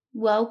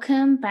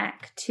Welcome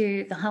back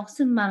to the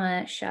Wholesome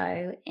Mama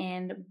show.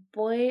 And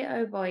boy,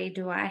 oh boy,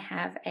 do I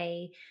have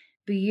a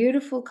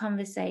beautiful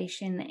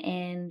conversation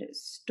and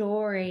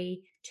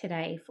story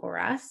today for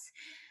us.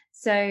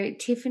 So,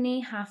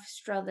 Tiffany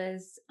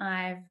Huff-Strothers,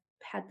 I've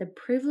had the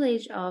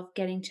privilege of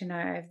getting to know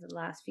over the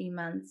last few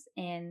months.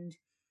 And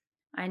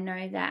I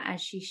know that as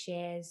she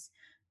shares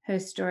her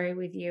story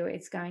with you,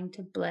 it's going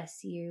to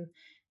bless you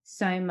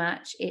so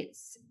much.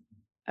 It's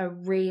a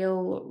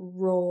real,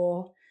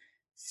 raw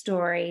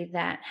story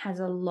that has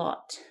a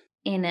lot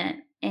in it.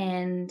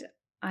 And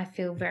I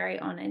feel very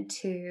honored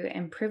to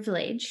and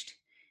privileged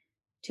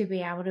to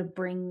be able to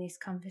bring this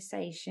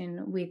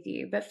conversation with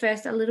you. But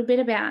first, a little bit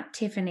about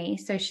Tiffany.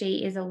 So,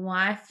 she is a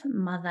wife,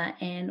 mother,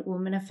 and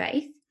woman of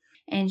faith.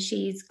 And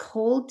she's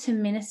called to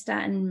minister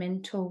and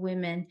mentor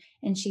women.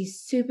 And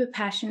she's super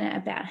passionate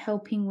about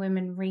helping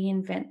women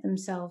reinvent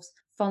themselves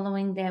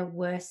following their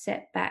worst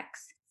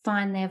setbacks,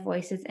 find their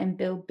voices, and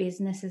build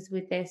businesses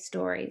with their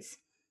stories.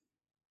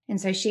 And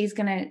so she's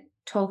going to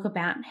talk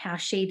about how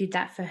she did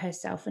that for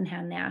herself and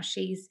how now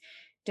she's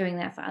doing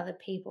that for other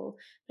people.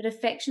 But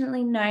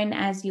affectionately known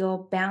as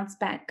your bounce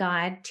back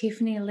guide,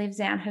 Tiffany lives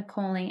out her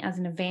calling as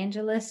an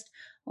evangelist,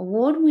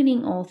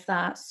 award-winning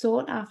author,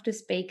 sought-after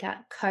speaker,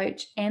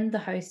 coach, and the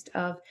host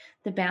of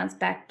the Bounce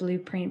Back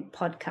Blueprint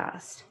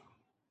podcast.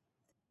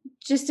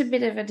 Just a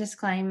bit of a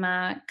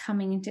disclaimer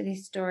coming into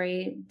this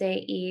story, there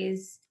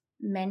is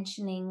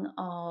mentioning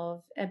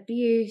of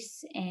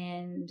abuse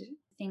and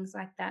things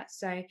like that.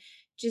 So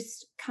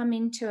just come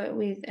into it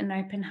with an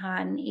open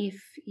heart. And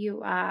if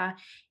you are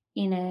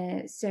in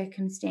a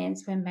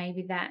circumstance where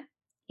maybe that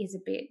is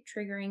a bit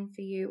triggering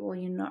for you, or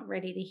you're not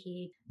ready to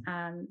hear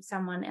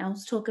someone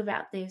else talk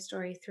about their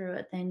story through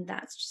it, then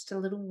that's just a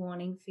little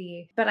warning for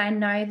you. But I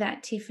know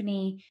that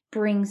Tiffany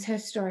brings her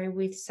story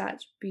with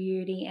such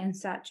beauty and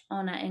such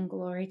honor and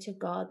glory to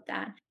God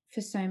that for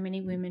so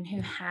many women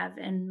who have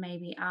and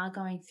maybe are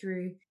going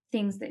through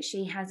things that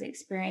she has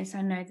experienced,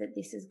 I know that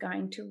this is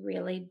going to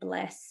really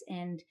bless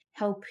and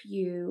help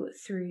you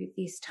through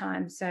this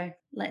time. So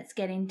let's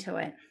get into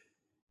it.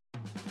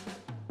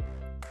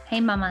 Hey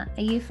mama,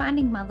 are you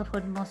finding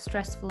motherhood more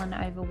stressful and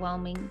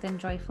overwhelming than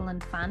joyful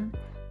and fun?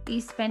 Are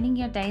you spending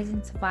your days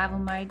in survival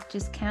mode,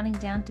 just counting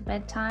down to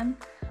bedtime?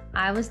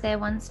 I was there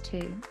once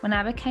too. When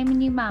I became a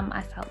new mum,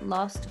 I felt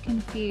lost,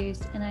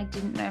 confused, and I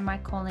didn't know my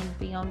calling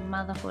beyond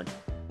motherhood,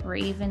 or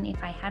even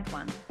if I had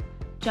one.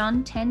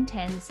 John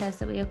 10:10 says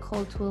that we are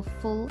called to a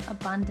full,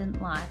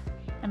 abundant life,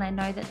 and I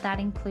know that that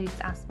includes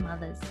us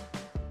mothers.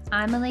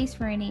 I'm Elise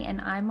Rooney, and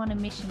I'm on a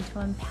mission to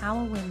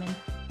empower women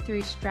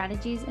through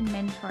strategies and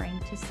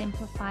mentoring to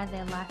simplify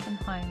their life and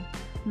home,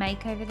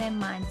 make over their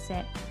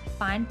mindset,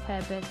 find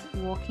purpose,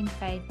 walk in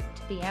faith,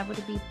 to be able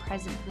to be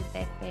present with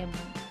their family.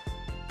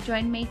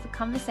 Join me for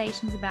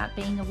conversations about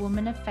being a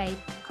woman of faith,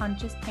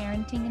 conscious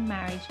parenting and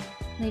marriage,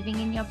 living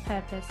in your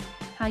purpose,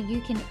 how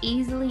you can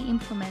easily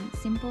implement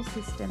simple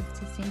systems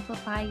to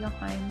simplify your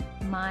home,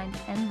 mind,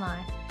 and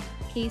life,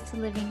 keys to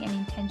living an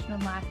intentional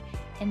life,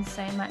 and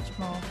so much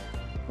more.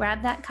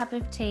 Grab that cup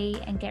of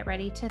tea and get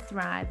ready to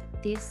thrive.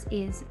 This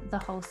is the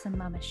Wholesome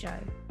Mama Show.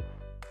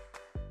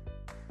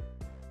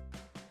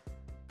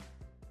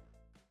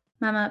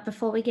 Mama,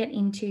 before we get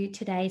into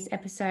today's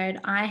episode,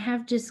 I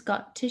have just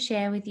got to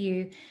share with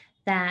you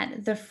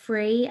that the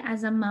Free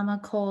as a Mama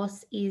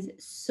course is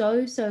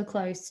so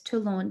close to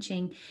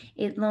launching.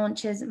 It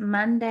launches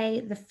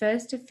Monday, the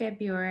 1st of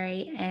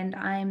February, and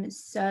I'm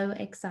so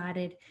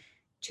excited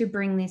to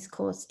bring this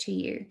course to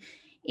you.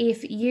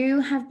 If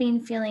you have been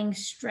feeling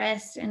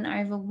stressed and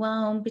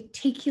overwhelmed,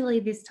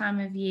 particularly this time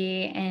of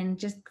year, and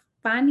just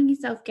finding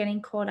yourself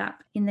getting caught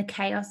up in the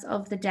chaos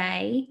of the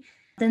day,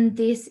 then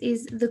this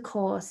is the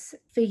course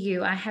for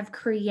you. I have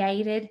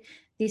created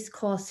this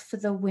course for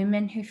the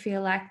women who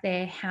feel like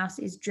their house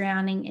is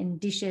drowning in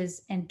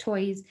dishes and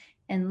toys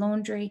and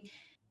laundry,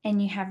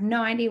 and you have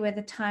no idea where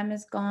the time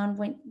has gone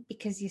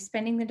because you're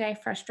spending the day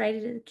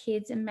frustrated at the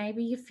kids, and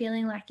maybe you're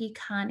feeling like you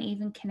can't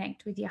even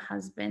connect with your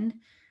husband.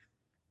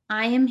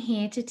 I am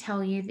here to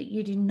tell you that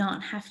you do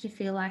not have to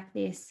feel like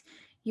this.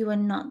 You are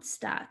not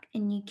stuck,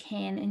 and you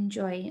can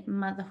enjoy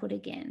motherhood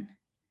again.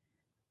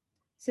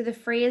 So the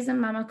Free as a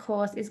Mama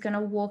course is going to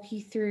walk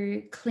you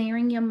through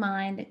clearing your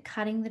mind,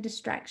 cutting the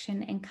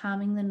distraction, and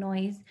calming the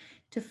noise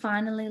to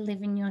finally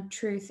live in your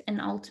truth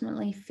and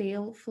ultimately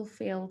feel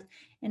fulfilled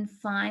and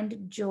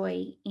find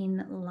joy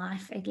in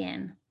life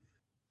again.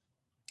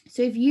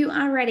 So if you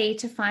are ready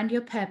to find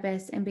your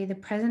purpose and be the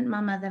present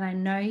mama that I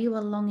know you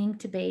are longing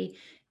to be,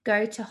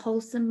 go to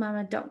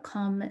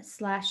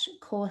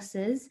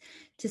wholesomemama.com/courses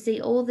to see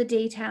all the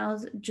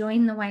details,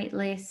 join the wait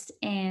list,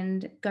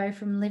 and go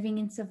from living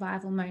in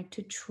survival mode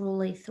to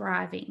truly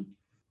thriving.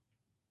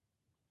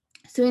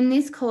 So in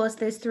this course,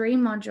 there's 3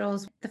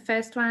 modules. The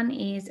first one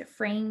is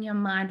freeing your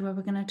mind, where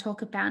we're going to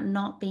talk about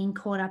not being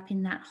caught up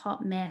in that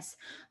hot mess.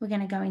 We're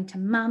going to go into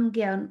mum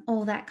guilt and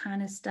all that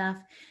kind of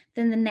stuff.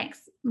 Then the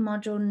next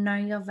module, know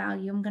your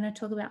value. I'm going to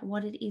talk about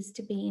what it is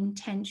to be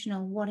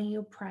intentional. What are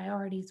your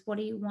priorities? What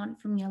do you want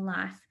from your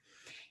life?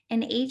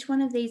 And each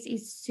one of these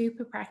is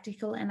super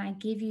practical, and I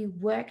give you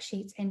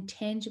worksheets and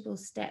tangible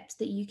steps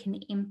that you can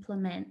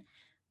implement,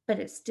 but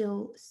it's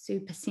still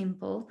super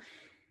simple.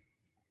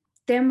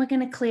 Then we're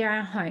going to clear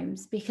our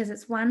homes because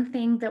it's one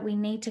thing that we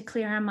need to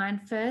clear our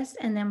mind first,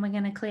 and then we're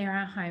going to clear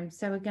our homes.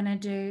 So we're going to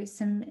do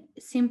some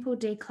simple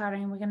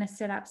decluttering. We're going to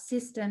set up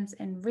systems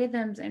and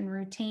rhythms and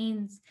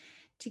routines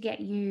to get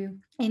you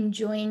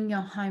enjoying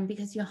your home,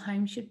 because your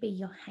home should be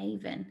your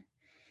haven.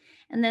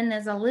 And then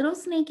there's a little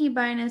sneaky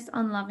bonus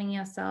on loving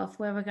yourself,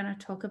 where we're going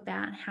to talk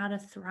about how to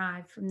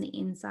thrive from the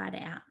inside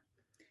out.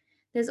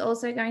 There's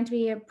also going to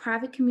be a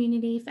private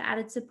community for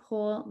added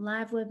support,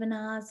 live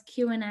webinars,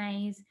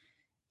 Q&As,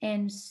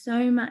 and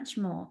so much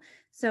more.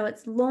 So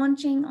it's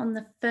launching on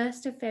the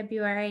 1st of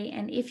February.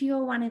 And if you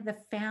are one of the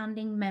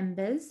founding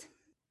members,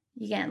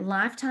 you get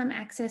lifetime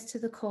access to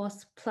the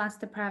course plus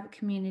the private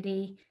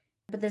community.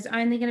 But there's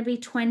only going to be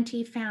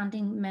 20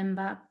 founding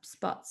member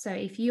spots. So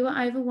if you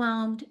are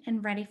overwhelmed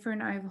and ready for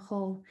an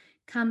overhaul,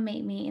 come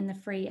meet me in the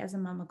free as a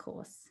mama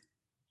course.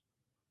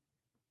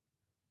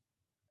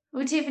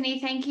 Well, Tiffany,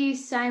 thank you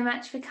so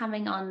much for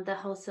coming on the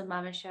Wholesome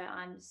Mama Show.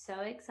 I'm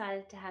so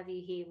excited to have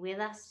you here with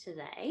us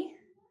today.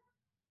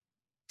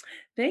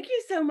 Thank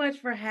you so much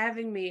for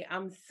having me.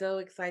 I'm so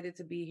excited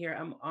to be here.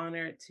 I'm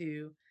honored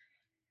to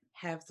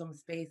have some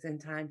space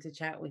and time to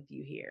chat with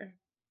you here.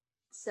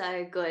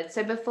 So good.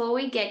 So before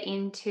we get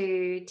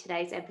into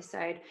today's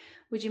episode,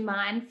 would you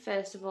mind,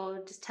 first of all,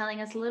 just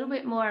telling us a little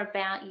bit more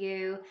about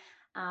you,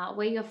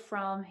 where you're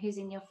from, who's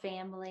in your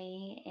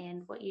family,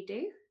 and what you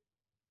do?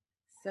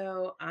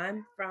 So,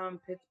 I'm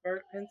from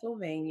Pittsburgh,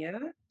 Pennsylvania,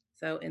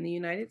 so in the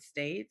United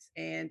States,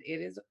 and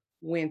it is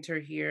winter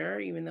here,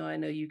 even though I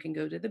know you can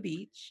go to the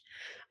beach.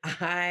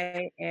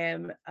 I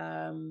am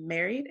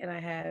married and I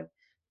have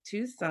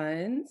two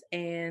sons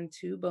and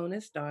two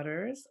bonus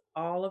daughters,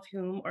 all of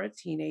whom are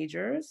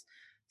teenagers.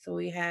 So,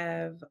 we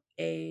have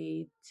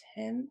a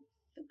 10th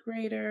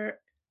grader,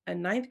 a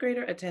ninth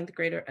grader, a 10th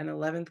grader, an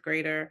 11th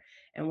grader,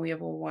 and we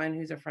have a one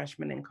who's a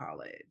freshman in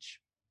college.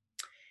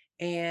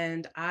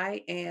 And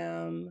I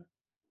am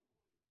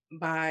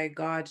by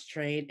God's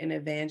trade an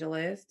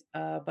evangelist,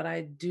 but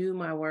I do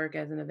my work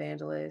as an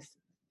evangelist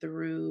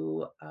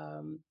through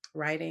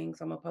writing.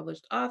 So I'm a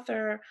published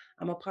author,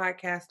 I'm a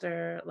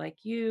podcaster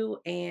like you,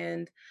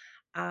 and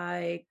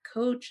I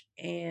coach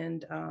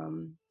and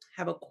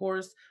have a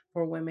course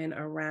for women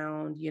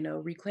around,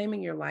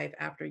 reclaiming your life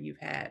after you've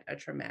had a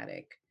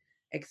traumatic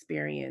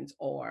experience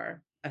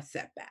or a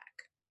setback.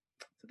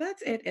 So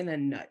that's it in a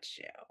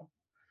nutshell.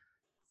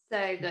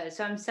 So good.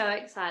 So I'm so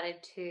excited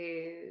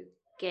to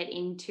get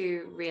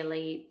into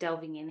really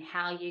delving in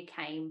how you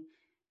came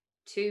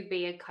to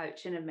be a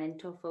coach and a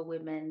mentor for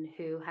women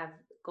who have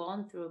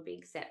gone through a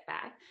big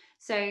setback.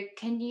 So,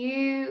 can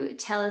you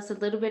tell us a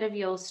little bit of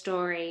your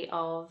story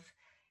of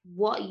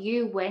what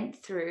you went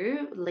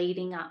through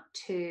leading up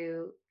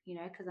to,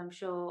 because I'm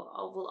sure,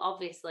 well,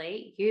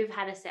 obviously, you've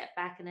had a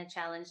setback and a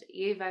challenge that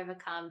you've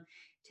overcome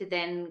to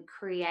then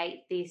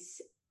create this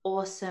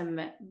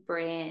awesome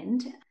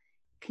brand.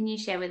 Can you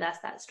share with us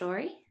that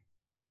story?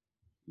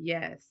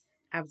 Yes,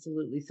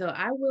 absolutely. So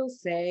I will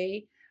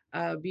say,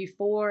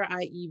 before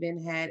I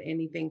even had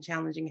anything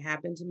challenging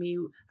happen to me,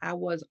 I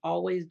was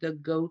always the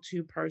go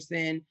to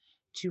person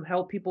to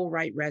help people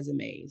write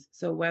resumes.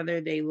 So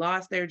whether they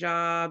lost their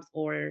jobs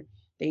or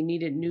they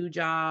needed new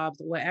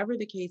jobs, whatever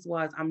the case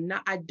was,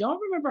 I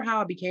don't remember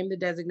how I became the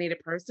designated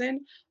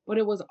person, but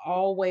it was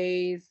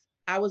always,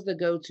 I was the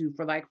go to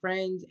for like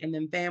friends and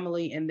then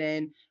family and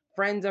then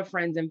friends of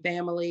friends and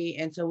family.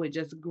 And so it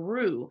just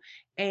grew.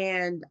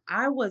 And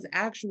I was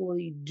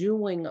actually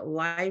doing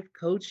life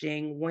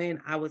coaching when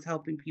I was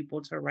helping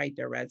people to write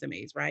their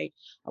resumes, right?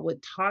 I would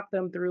talk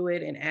them through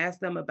it and ask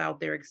them about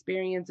their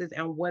experiences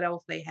and what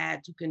else they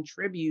had to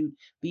contribute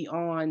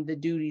beyond the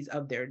duties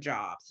of their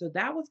job. So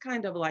that was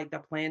kind of like the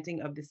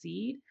planting of the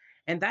seed.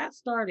 And that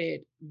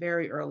started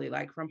very early,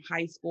 like from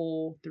high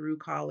school through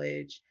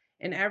college.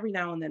 And every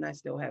now and then I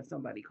still have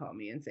somebody call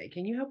me and say,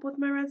 "Can you help with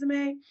my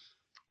resume?"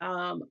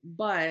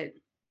 But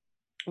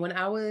when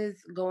I was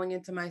going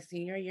into my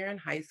senior year in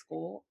high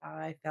school,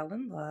 I fell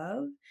in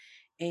love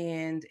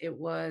and it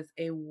was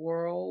a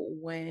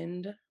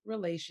whirlwind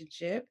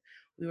relationship.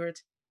 We were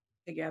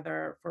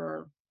together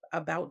for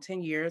about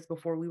 10 years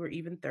before we were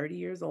even 30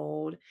 years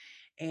old.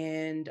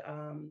 And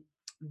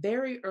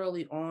very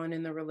early on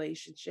in the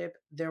relationship,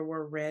 there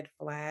were red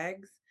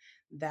flags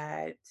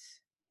that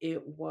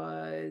it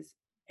was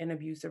an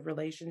abusive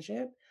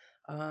relationship,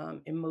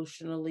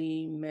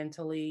 emotionally,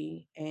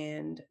 mentally,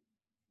 and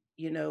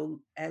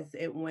as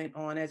it went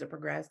on, as it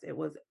progressed, it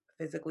was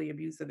physically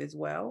abusive as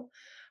well.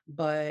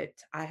 But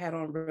I had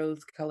on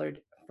rose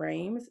colored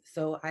frames,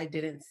 so I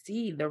didn't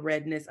see the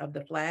redness of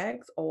the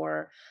flags,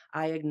 or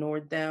I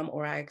ignored them,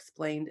 or I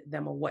explained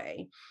them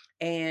away.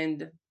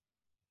 And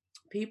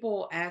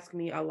people ask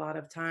me a lot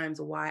of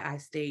times why I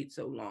stayed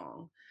so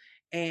long.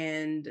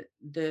 And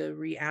the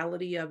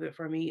reality of it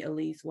for me,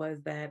 Elise,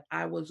 was that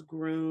I was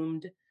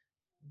groomed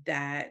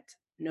that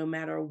no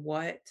matter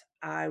what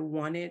I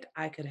wanted,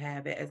 I could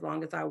have it. As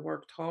long as I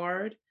worked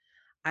hard,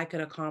 I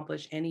could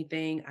accomplish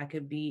anything, I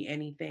could be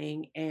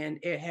anything, and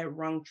it had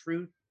rung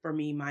true for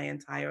me my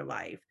entire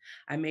life.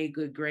 I made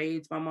good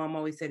grades. My mom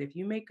always said, if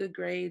you make good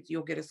grades,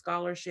 you'll get a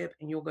scholarship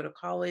and you'll go to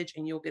college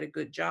and you'll get a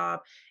good job.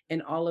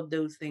 And all of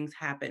those things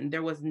happened.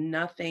 There was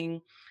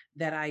nothing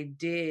that I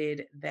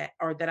did that,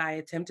 or that I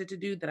attempted to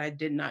do, that I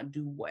did not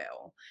do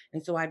well.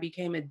 And so I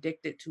became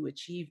addicted to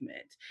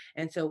achievement.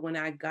 And so when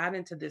I got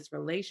into this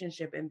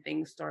relationship and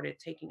things started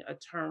taking a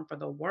turn for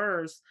the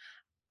worse,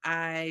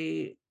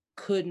 I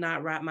could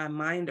not wrap my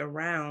mind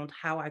around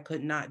how I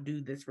could not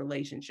do this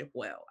relationship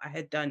well. I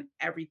had done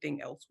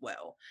everything else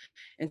well.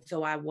 And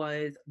so I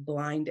was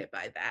blinded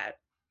by that.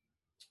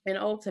 And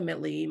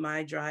ultimately,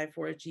 my drive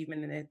for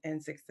achievement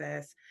and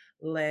success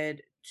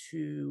led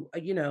to,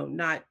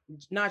 not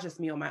just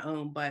me on my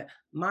own, but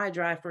my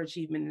drive for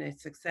achievement and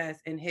success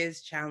and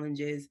his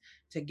challenges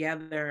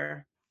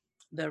together.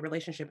 The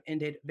relationship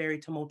ended very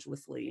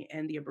tumultuously.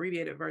 And the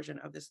abbreviated version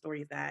of the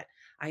story is that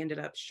I ended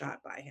up shot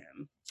by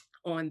him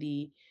on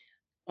the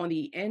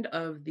end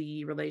of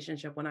the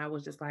relationship, when I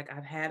was just like,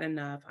 I've had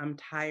enough. I'm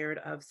tired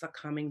of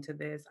succumbing to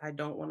this. I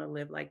don't want to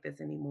live like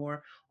this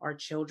anymore. Our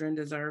children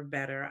deserve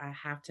better. I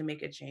have to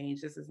make a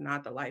change. This is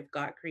not the life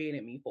God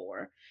created me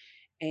for.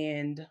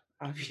 And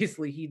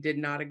obviously, he did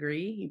not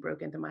agree. He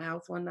broke into my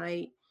house one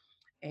night,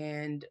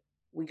 and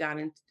we got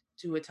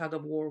into a tug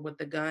of war with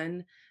the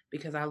gun,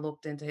 because I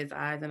looked into his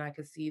eyes and I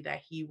could see that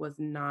he was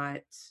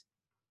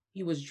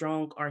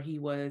drunk or he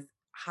was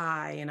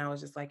high. And I was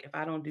just like, if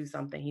I don't do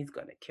something, he's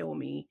going to kill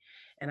me.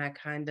 And I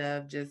kind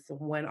of just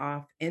went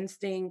off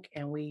instinct,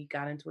 and we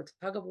got into a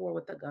tug of war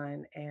with the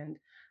gun. And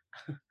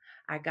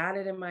I got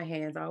it in my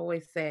hands. I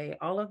always say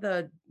all of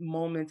the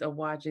moments of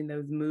watching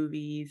those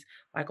movies,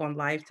 like on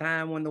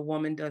Lifetime, when the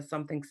woman does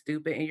something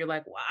stupid and you're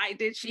like, why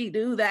did she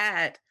do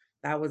that?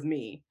 That was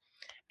me.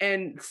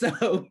 And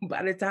so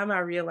by the time I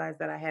realized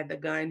that I had the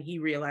gun, he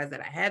realized that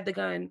I had the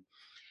gun,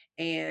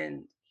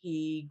 and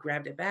he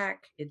grabbed it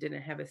back. It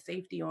didn't have a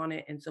safety on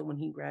it. And so when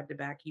he grabbed it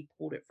back, he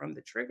pulled it from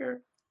the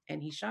trigger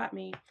and he shot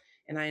me,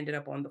 and I ended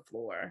up on the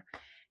floor.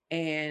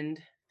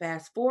 And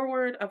fast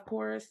forward, of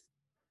course,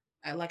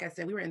 like I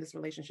said, we were in this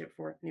relationship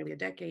for nearly a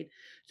decade.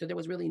 So there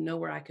was really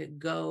nowhere I could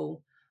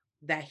go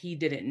that he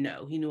didn't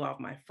know. He knew all of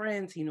my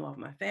friends, he knew all of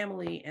my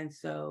family. And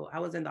so I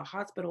was in the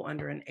hospital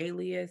under an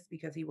alias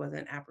because he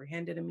wasn't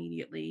apprehended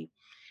immediately.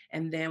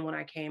 And then when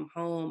I came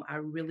home, I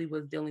really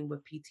was dealing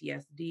with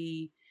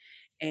PTSD,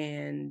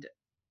 and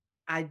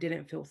I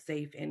didn't feel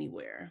safe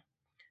anywhere.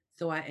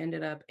 So I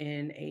ended up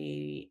in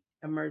a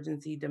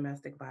emergency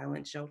domestic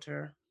violence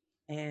shelter.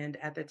 And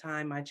at the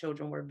time, my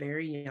children were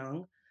very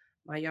young.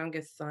 My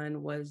youngest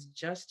son was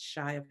just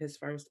shy of his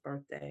first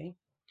birthday,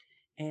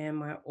 and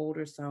my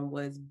older son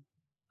was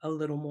a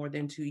little more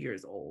than 2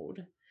 years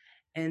old.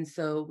 And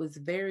so it was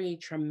very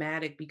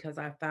traumatic, because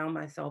I found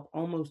myself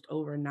almost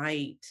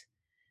overnight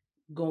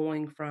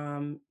going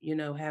from,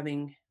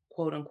 having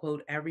quote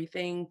unquote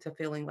everything to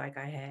feeling like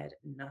I had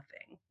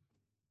nothing.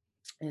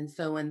 And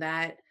so in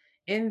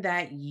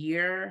that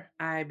year,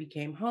 I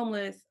became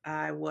homeless.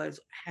 I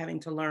was having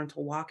to learn to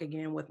walk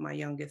again with my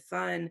youngest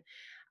son.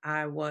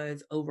 I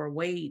was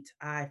overweight.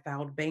 I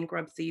filed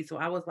bankruptcy. So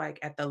I was like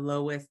at the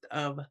lowest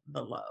of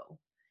the low.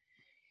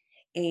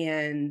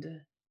 And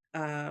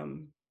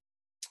um,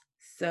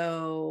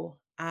 so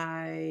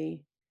I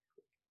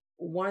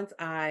once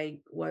I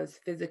was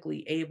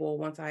physically able,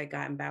 once I had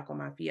gotten back on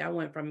my feet, I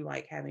went from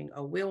like having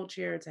a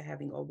wheelchair to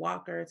having a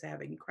walker to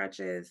having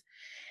crutches.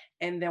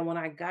 And then when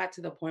I got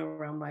to the point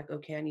where I'm like,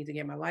 okay, I need to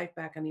get my life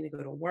back, I need to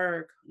go to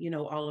work,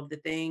 all of the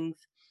things,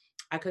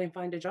 I couldn't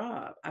find a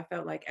job. I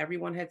felt like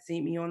everyone had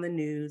seen me on the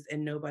news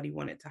and nobody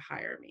wanted to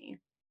hire me.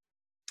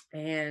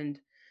 And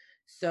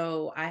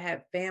so I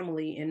had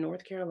family in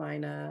North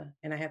Carolina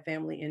and I had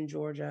family in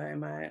Georgia. And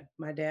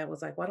my dad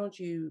was like, why don't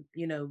you,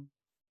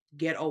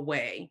 get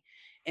away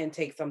and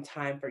take some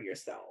time for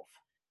yourself?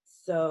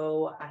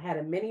 So I had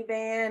a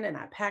minivan, and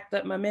I packed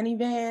up my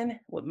minivan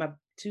with my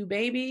two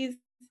babies,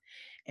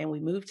 and we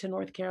moved to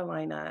North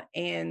Carolina.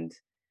 And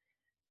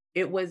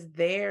it was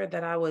there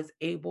that I was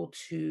able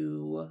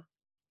to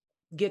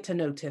get to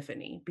know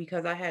Tiffany,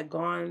 because I had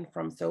gone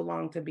from so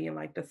long to being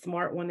like the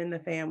smart one in the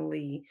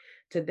family,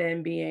 to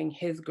then being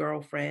his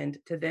girlfriend,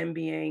 to then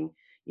being,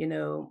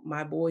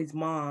 my boy's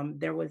mom.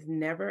 There was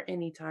never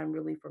any time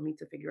really for me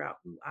to figure out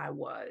who I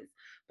was.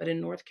 But in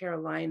North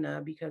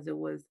Carolina, because it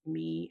was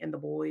me and the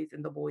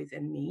boys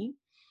and me,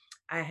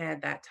 I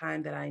had that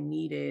time that I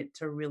needed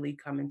to really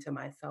come into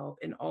myself.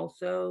 And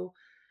also,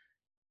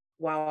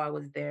 while I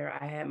was there,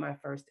 I had my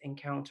first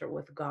encounter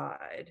with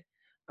God.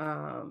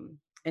 And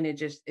it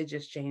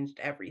just changed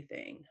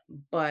everything.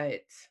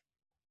 But,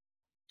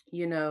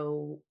 you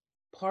know,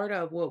 part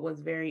of what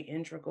was very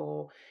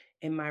integral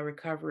in my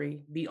recovery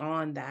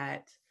beyond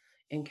that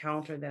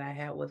encounter that I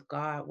had with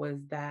God was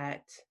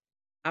that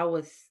I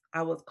was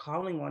I was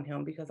calling on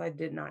him because I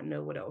did not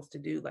know what else to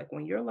do. Like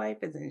when your life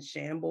is in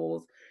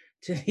shambles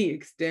to the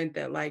extent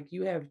that like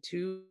you have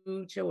two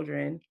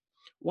children,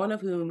 one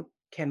of whom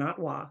cannot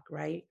walk,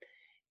 right?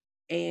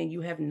 And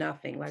you have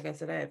nothing. Like I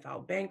said, I had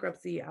filed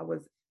bankruptcy. I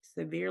was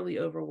severely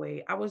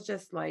overweight. I was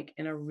just like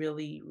in a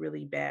really,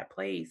 really bad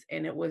place.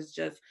 And it was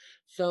just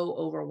so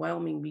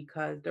overwhelming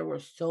because there were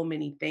so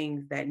many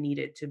things that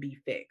needed to be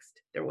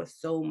fixed. There was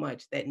so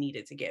much that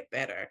needed to get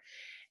better.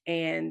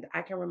 And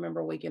I can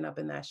remember waking up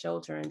in that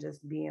shelter and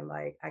just being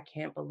like, I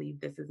can't believe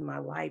this is my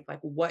life.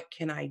 Like, what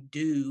can I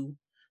do?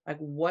 Like,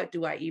 what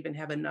do I even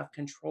have enough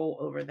control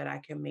over that I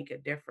can make a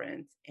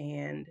difference?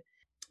 And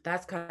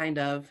that's kind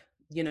of,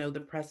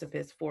 the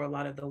precipice for a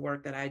lot of the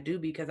work that I do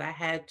because I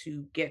had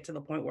to get to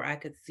the point where I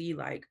could see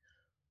like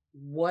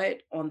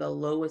what on the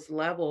lowest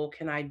level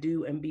can I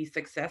do and be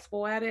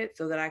successful at it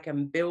so that I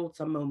can build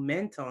some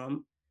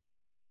momentum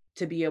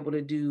to be able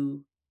to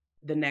do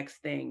the next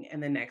thing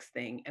and the next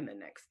thing and the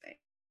next thing.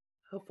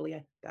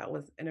 Hopefully that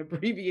was an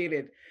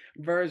abbreviated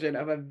version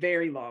of a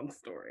very long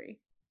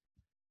story.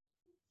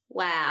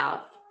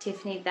 Wow,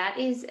 Tiffany, that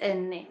is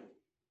an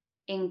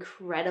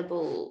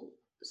incredible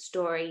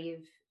story.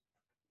 You've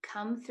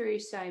come through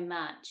so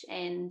much,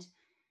 and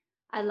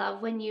I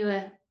love when you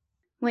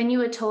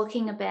were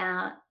talking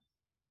about,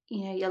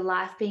 your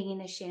life being in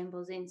a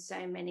shambles in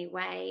so many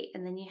ways,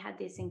 and then you had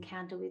this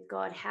encounter with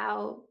God.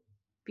 How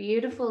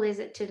beautiful is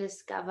it to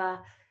discover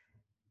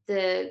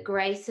the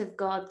grace of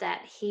God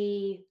that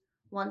He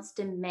wants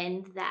to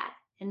mend that,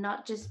 and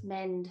not just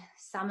mend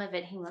some of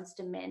it, He wants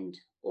to mend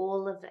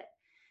all of it.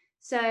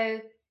 So,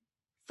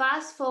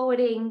 fast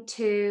forwarding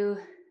to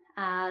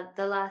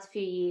the last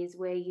few years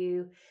where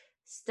you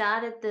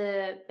started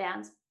the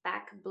bounce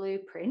back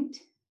blueprint.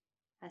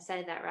 I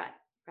say that right,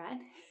 right?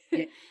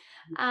 Yeah.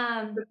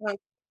 um,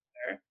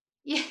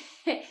 yeah,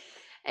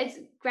 it's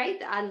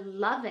great. I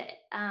love it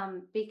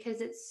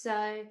because it's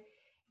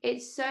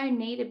so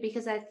needed,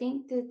 because I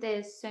think that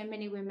there's so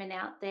many women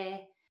out there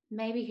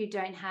maybe who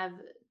don't have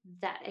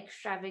that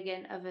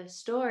extravagant of a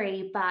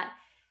story, but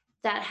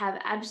that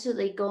have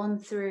absolutely gone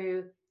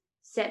through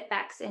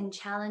setbacks and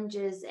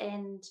challenges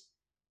and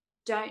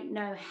don't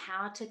know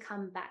how to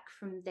come back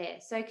from there.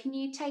 So can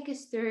you take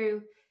us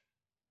through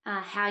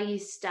how you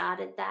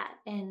started that,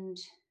 and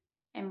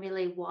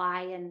really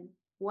why, and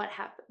what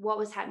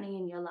was happening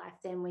in your life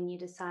then when you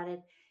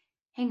decided,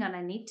 hang on,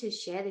 I need to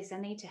share this, I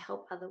need to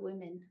help other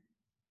women?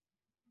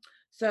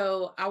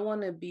 So I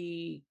want to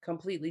be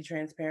completely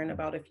transparent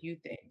about a few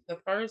things. The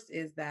first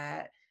is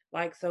that,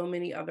 like so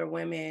many other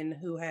women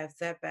who have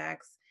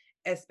setbacks,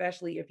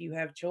 especially if you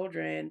have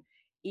children,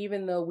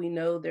 even though we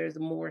know there's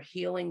more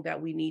healing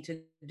that we need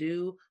to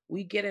do,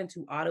 we get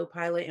into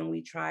autopilot and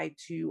we try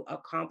to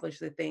accomplish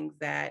the things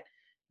that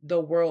the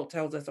world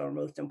tells us are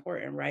most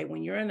important, right?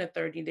 When you're in a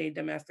 30-day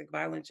domestic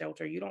violence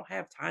shelter, you don't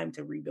have time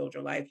to rebuild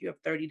your life. You have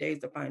 30 days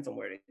to find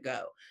somewhere to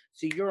go.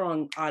 So you're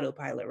on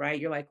autopilot, right?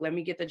 You're like, let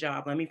me get the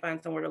job, let me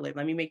find somewhere to live,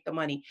 let me make the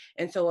money.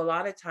 And so a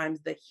lot of times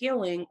the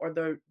healing or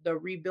the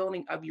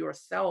rebuilding of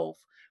yourself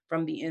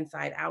from the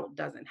inside out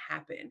doesn't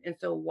happen. And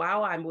so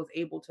while I was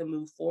able to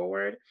move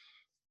forward,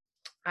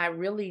 I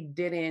really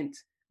didn't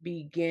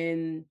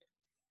begin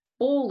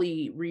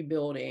fully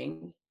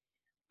rebuilding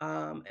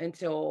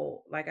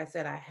until, like I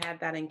said, I had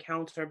that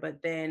encounter.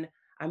 But then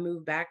I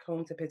moved back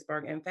home to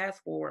Pittsburgh. And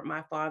fast forward,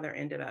 my father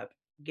ended up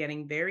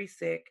getting very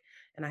sick,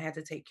 and I had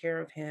to take care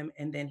of him.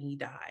 And then he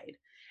died.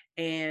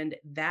 And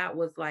that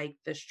was like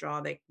the straw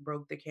that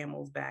broke the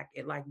camel's back.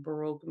 It like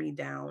broke me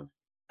down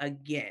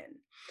again.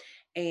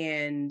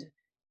 And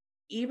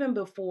even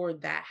before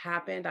that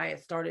happened, I had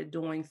started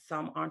doing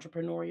some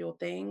entrepreneurial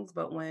things,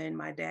 but when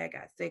my dad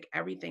got sick,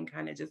 everything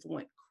kind of just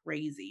went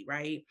crazy,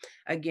 right?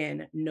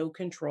 Again, no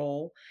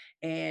control.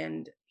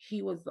 And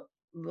he was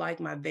like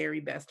my very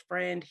best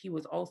friend. He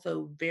was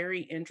also very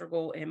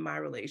integral in my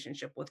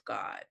relationship with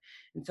God.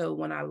 And so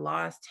when I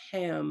lost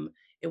him,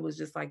 it was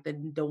just like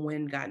the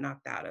wind got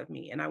knocked out of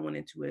me. And I went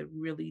into a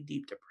really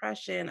deep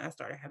depression. I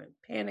started having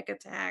panic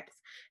attacks,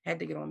 had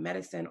to get on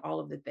medicine, all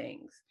of the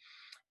things.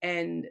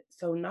 And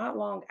so not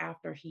long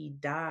after he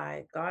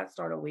died, God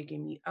started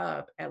waking me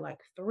up at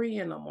like 3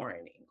 in the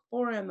morning,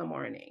 4 in the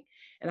morning.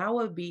 And I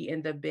would be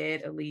in the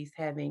bed at least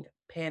having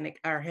panic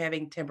or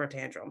having temper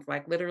tantrums,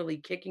 like literally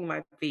kicking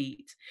my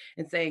feet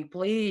and saying,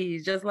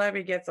 please just let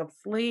me get some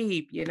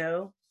sleep.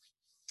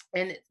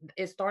 And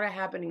it started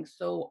happening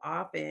so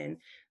often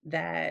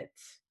that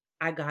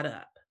I got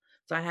up.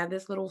 So I had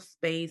this little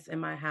space in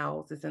my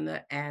house. It's in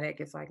the attic.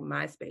 It's like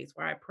my space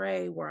where I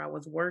pray, where I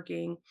was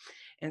working.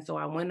 And so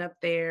I went up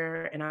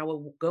there and I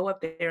would go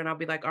up there and I'll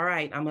be like, all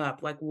right, I'm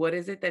up. Like, what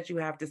is it that you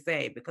have to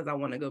say? Because I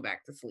want to go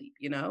back to sleep?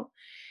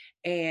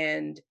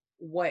 And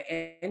what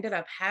ended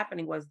up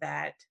happening was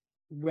that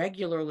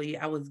regularly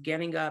I was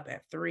getting up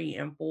at 3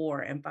 and 4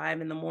 and 5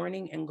 in the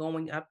morning and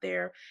going up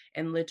there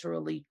and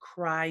literally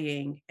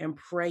crying and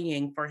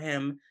praying for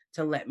him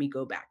to let me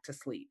go back to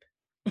sleep.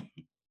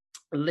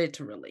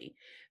 Literally.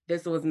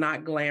 This was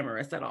not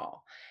glamorous at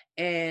all.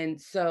 And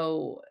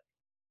so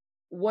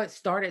What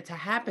started to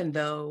happen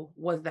though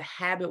was the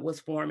habit was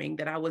forming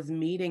that I was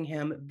meeting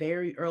him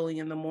very early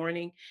in the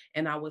morning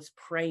and I was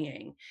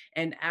praying.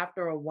 And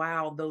after a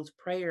while, those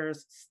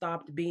prayers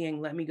stopped being,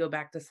 let me go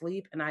back to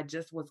sleep. And I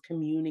just was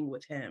communing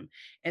with him.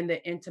 And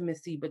the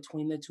intimacy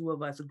between the two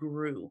of us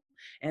grew.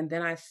 And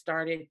then I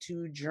started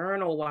to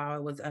journal while I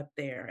was up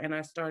there. And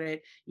I started,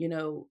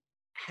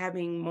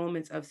 having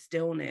moments of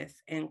stillness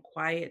and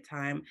quiet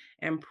time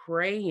and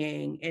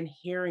praying and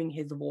hearing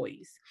his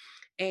voice.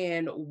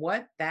 And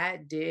what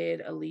that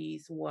did,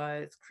 Elise,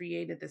 was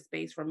created the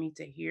space for me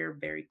to hear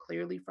very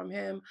clearly from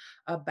him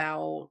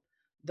about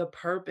the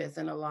purpose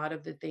and a lot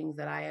of the things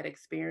that I had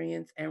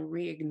experienced and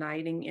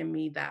reigniting in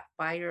me that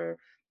fire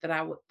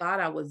that thought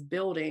I was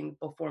building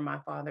before my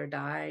father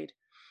died.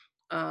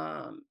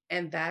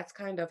 And that's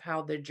kind of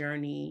how the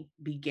journey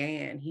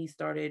began. He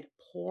started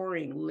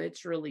pouring,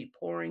 literally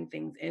pouring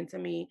things into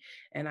me,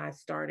 and I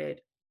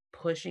started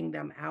pushing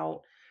them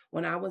out.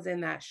 When I was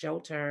in that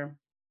shelter,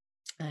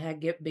 I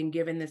had been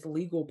given this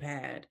legal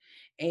pad,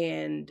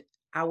 and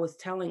I was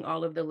telling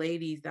all of the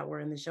ladies that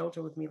were in the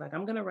shelter with me, like,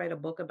 I'm gonna write a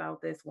book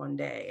about this one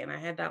day. And I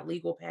had that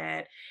legal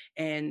pad,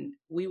 and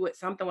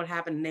something would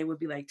happen, and they would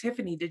be like,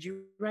 Tiffany, did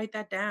you write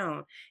that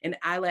down? And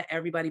I let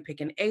everybody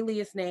pick an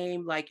alias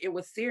name, like it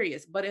was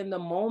serious. But in the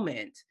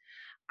moment,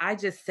 I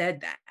just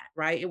said that,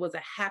 right? It was a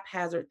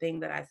haphazard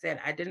thing that I said.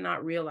 I did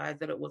not realize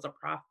that it was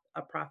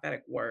a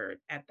prophetic word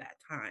at that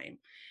time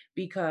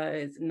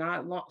because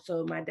not long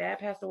so my dad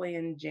passed away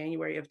in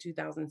January of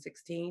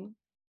 2016.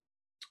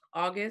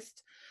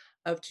 August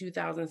of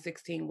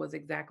 2016 was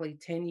exactly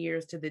 10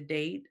 years to the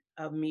date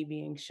of me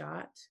being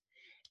shot,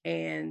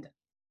 and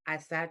I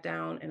sat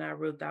down and I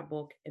wrote that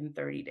book in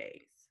 30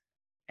 days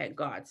at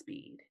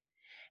Godspeed.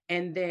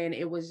 And then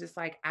it was just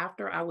like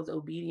after I was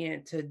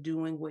obedient to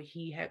doing what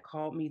he had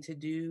called me to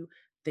do,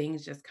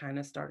 things just kind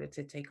of started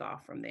to take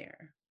off from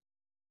there.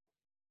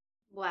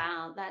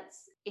 Wow,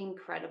 that's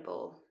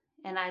incredible.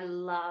 And I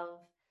love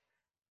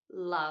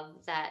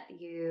that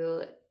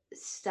you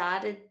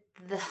started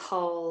the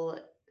whole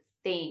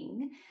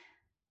thing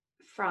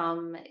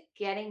from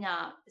getting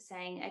up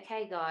saying,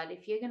 "Okay, God,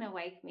 if you're going to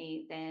wake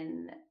me,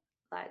 then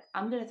like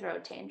I'm going to throw a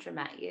tantrum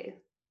at you."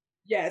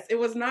 Yes, it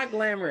was not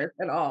glamorous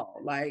at all.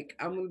 Like,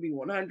 I'm gonna be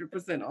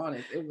 100%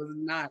 honest, it was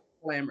not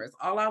glamorous.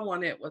 All I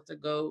wanted was to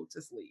go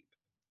to sleep.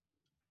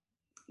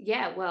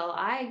 Yeah, well,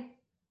 I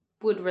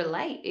would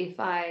relate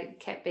if I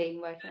kept being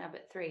woken up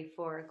at 3,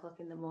 4 o'clock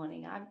in the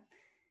morning. I'm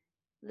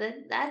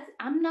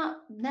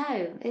not,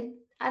 no,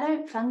 I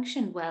don't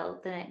function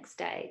well the next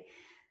day.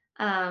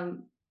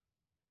 Um,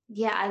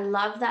 yeah, I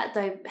love that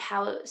though,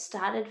 how it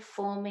started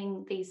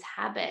forming these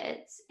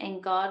habits,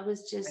 and God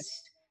was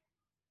just,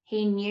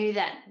 He knew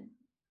that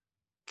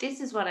this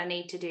is what I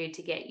need to do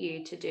to get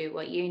you to do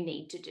what you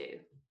need to do.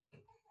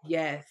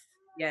 Yes,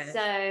 yes, he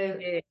So,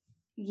 did.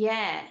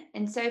 yeah.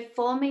 And so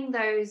forming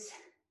those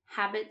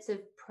habits of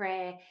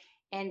prayer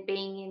and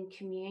being in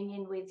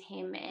communion with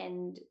Him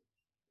and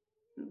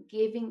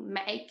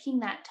making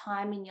that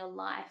time in your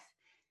life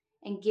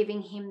and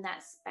giving Him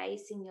that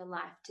space in your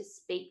life to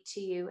speak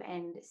to you,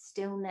 and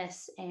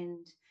stillness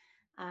and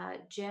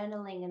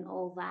journaling and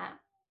all that.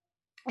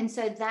 And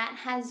so that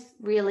has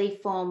really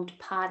formed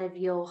part of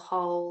your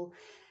whole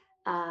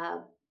uh,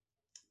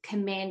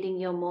 commanding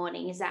your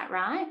morning. Is that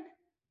right?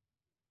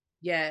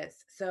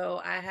 Yes.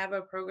 So I have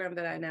a program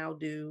that I now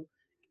do.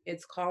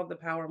 It's called the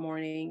Power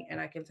Morning. And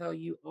I can tell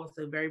you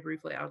also very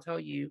briefly, I'll tell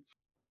you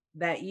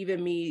that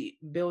even me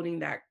building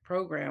that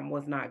program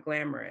was not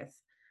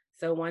glamorous.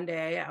 So one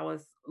day I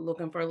was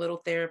looking for a little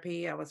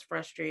therapy. I was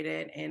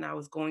frustrated and I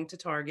was going to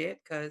Target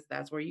because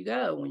that's where you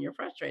go when you're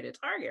frustrated,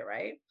 Target,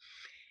 right?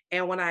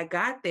 And when I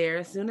got there,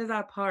 as soon as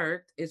I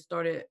parked, it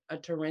started a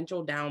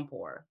torrential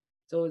downpour.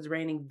 So it was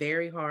raining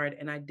very hard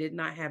and I did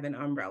not have an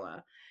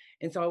umbrella.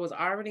 And so I was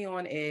already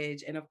on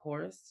edge. And of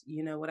course,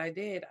 you know what I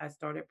did? I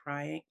started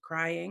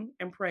crying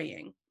and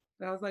praying.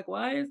 And I was like,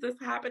 why is this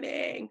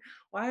happening?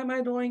 Why am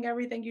I doing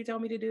everything you tell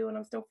me to do? And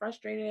I'm still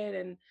frustrated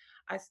and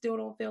I still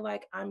don't feel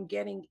like I'm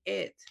getting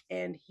it.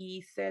 And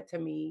he said to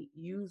me,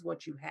 use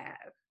what you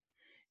have.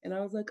 And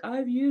I was like,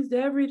 I've used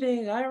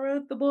everything. I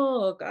wrote the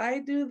book. I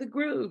do the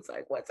groups.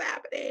 Like, what's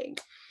happening?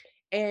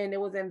 And it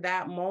was in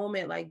that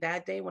moment, like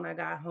that day when I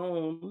got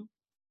home,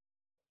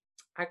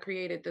 I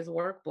created this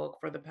workbook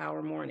for the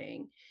Power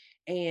Morning.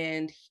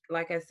 And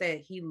like I said,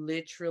 he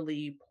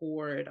literally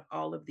poured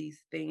all of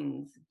these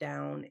things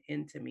down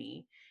into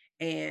me.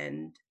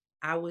 And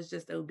I was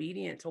just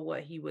obedient to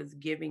what he was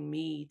giving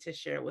me to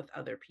share with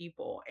other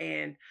people.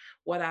 And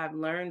what I've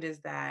learned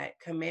is that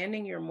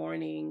commanding your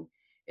morning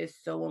is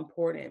so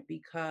important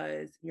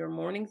because your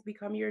mornings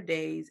become your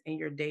days and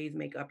your days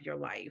make up your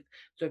life.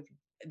 So if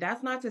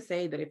that's not to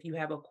say that if you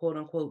have a quote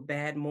unquote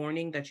bad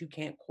morning that you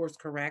can't course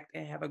correct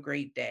and have a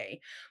great day.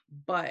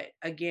 But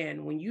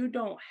again, when you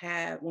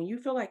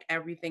feel like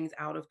everything's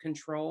out of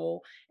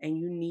control and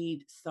you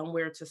need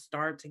somewhere to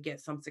start to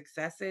get some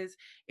successes,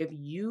 if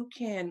you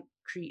can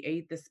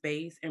create the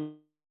space and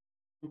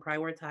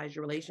prioritize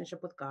your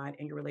relationship with God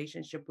and your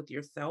relationship with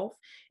yourself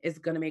is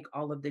going to make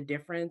all of the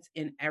difference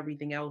in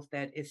everything else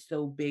that is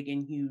so big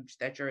and huge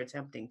that you're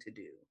attempting to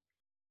do.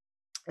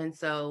 And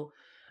so,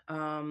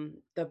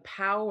 the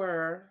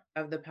power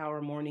of the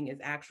power morning is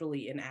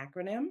actually an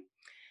acronym.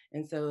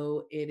 And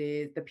so it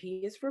is the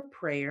P is for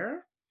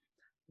prayer,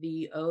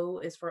 the O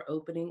is for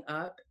opening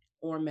up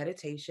or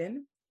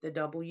meditation, the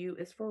W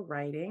is for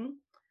writing,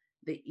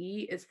 the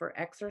E is for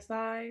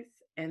exercise,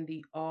 and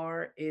the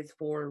R is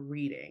for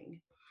reading.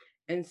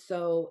 And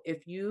so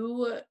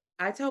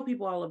I tell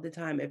people all of the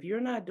time, if you're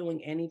not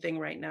doing anything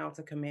right now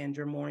to command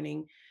your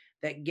morning,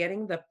 that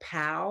getting the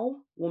POW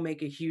will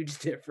make a huge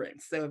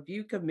difference. So if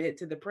you commit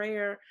to the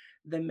prayer,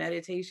 the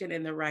meditation,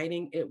 and the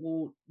writing, it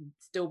will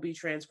still be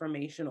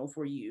transformational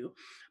for you.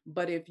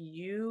 But if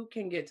you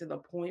can get to the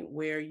point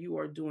where you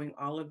are doing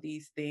all of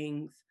these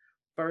things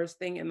first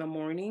thing in the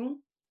morning,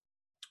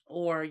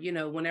 or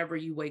whenever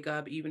you wake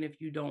up, even if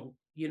you don't,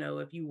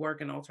 if you work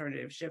an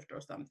alternative shift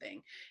or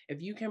something,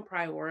 if you can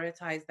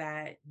prioritize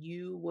that,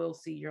 you will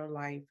see your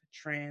life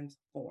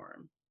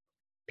transform,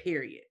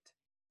 period.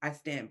 I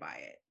stand by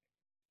it.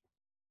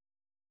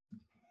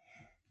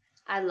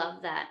 I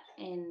love that.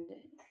 And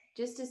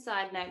just a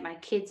side note, my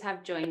kids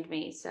have joined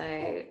me,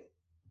 so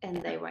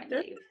and they won't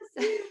They're leave.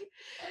 So,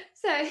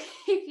 so so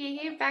if you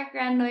hear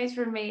background noise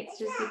from me, it's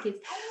just the kids.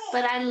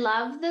 But I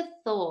love the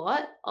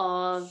thought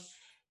of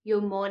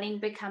your morning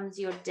becomes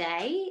your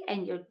day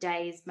and your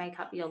days make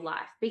up your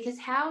life, because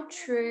how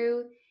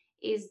true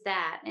is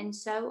that? And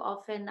so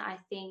often I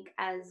think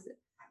as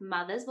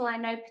mothers, well, I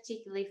know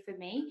particularly for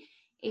me,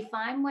 if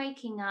I'm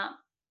waking up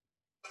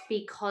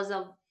because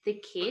of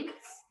the kids,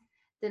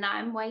 then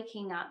I'm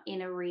waking up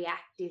in a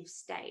reactive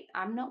state.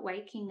 I'm not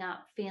waking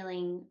up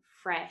feeling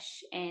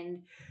fresh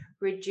and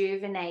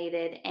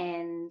rejuvenated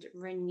and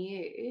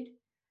renewed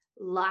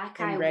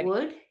like I and ready.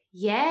 would.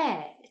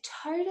 Yeah,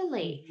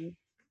 totally. Mhm.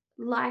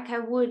 Like I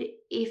would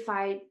if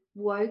I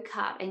woke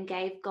up and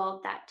gave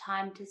God that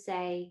time to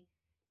say,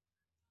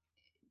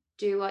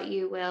 do what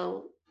you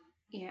will.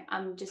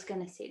 I'm just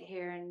going to sit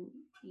here and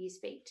you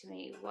speak to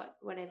me,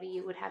 whatever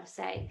you would have to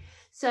say.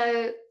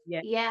 So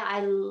Yeah.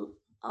 yeah,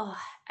 oh,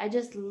 I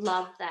just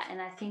love that, and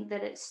I think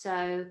that it's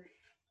so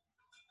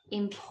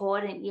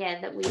important, yeah,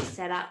 that we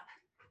set up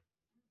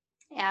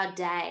our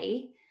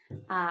day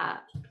uh,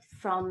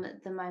 from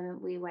the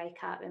moment we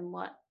wake up. And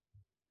what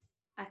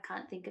I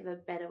can't think of a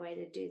better way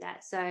to do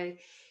that. So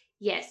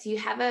yes, you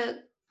have a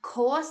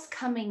course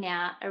coming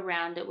out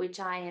around it, which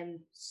I am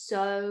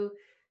so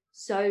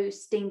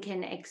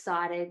stinking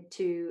excited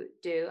to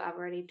do. I've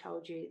already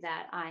told you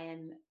that I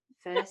am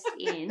first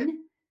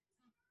in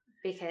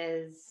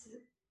because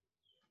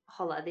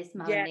holla, this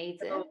mother Yeah.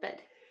 needs So, it. But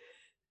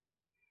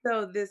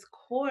so this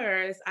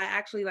course, I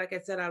actually, like I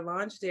said, I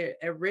launched it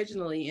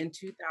originally in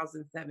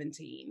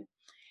 2017.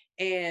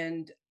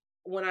 And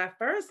when I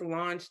first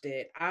launched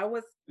it, I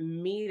was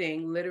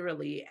meeting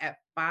literally at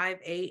 5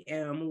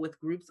 a.m. with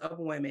groups of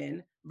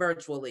women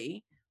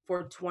virtually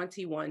for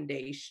 21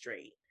 days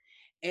straight.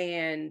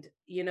 And,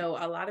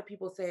 a lot of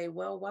people say,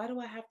 well, why do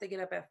I have to get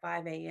up at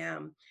 5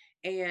 a.m.?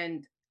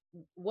 And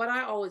what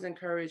I always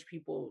encourage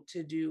people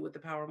to do with the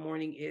power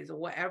morning is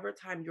whatever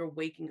time you're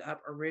waking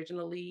up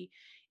originally,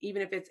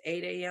 even if it's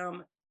 8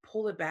 a.m.,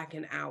 pull it back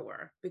an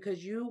hour,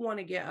 because you want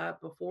to get up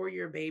before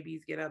your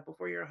babies get up,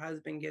 before your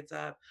husband gets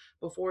up,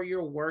 before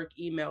your work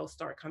emails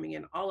start coming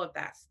in, all of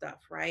that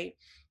stuff, right?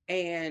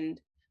 And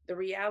the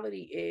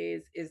reality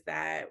is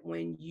that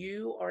when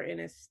you are in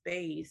a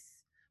space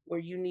where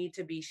you need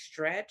to be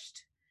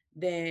stretched,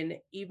 then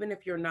even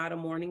if you're not a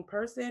morning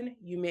person,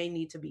 you may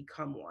need to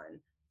become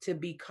one to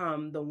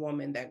become the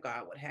woman that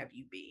God would have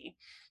you be.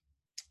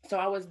 So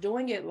I was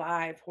doing it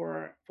live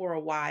for a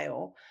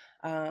while,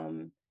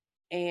 um,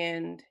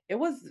 and it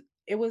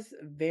was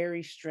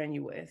very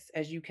strenuous,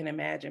 as you can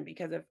imagine,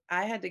 because if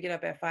I had to get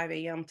up at 5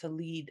 a.m. to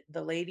lead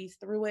the ladies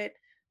through it,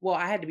 well,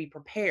 I had to be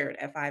prepared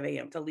at 5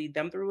 a.m. to lead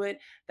them through it.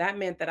 That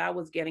meant that I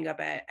was getting up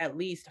at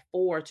least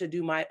 4 to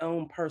do my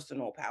own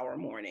personal power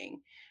morning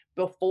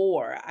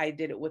before I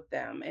did it with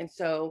them. And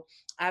so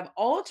I've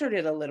altered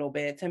it a little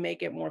bit to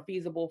make it more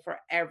feasible for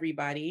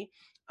everybody.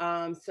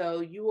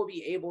 So you will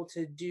be able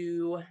to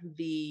do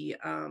the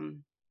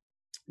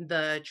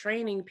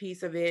training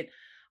piece of it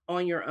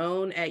on your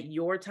own at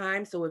your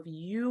time. So if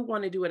you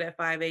want to do it at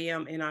 5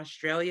 a.m. in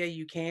Australia,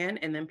 you can.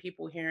 And then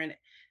people here in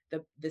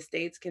the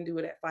States can do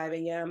it at 5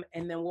 a.m.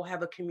 And then we'll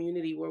have a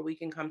community where we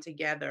can come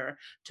together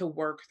to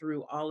work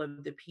through all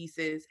of the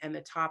pieces and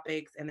the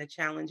topics and the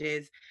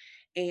challenges.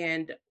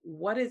 And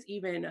what is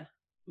even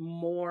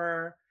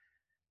more,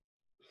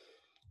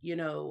 you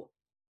know,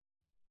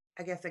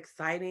 I guess,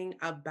 exciting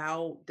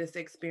about this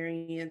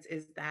experience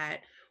is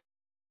that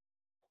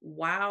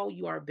while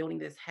you are building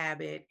this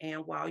habit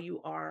and while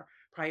you are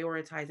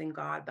prioritizing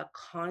God, the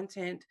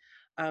content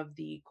of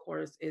the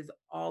course is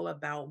all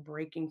about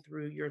breaking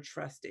through your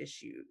trust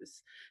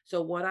issues.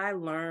 So, what I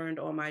learned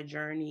on my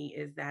journey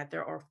is that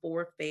there are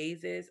 4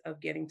 phases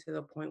of getting to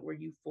the point where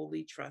you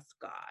fully trust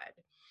God.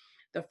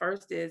 The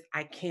first is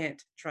I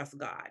can't trust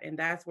God. And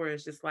that's where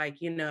it's just like,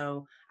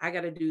 I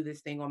got to do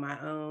this thing on my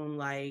own.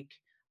 Like,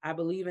 I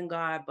believe in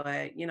God, but,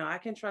 I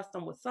can trust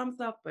him with some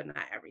stuff, but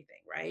not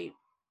everything. Right.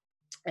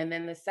 And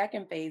then the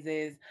second phase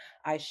is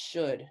I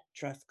should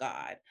trust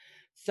God.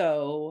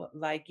 So,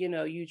 like,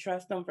 you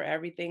trust them for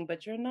everything,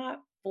 but you're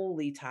not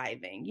fully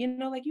tithing.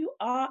 Like you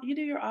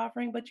do your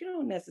offering, but you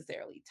don't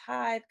necessarily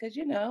tithe because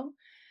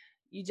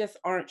you just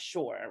aren't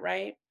sure,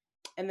 right?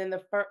 And then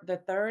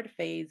the third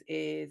phase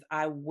is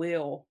I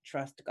will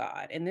trust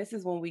God. And this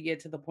is when we get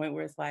to the point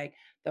where it's like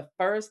the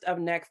first of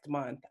next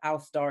month I'll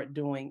start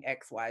doing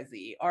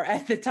XYZ, or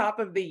at the top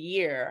of the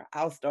year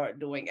I'll start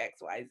doing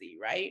XYZ,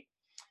 right?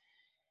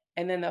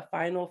 And then the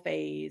final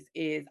phase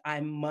is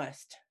I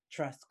must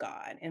trust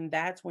God. And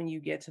that's when you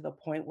get to the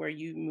point where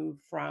you move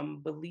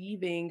from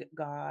believing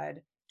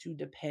God to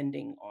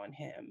depending on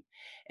him.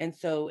 And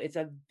so it's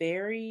a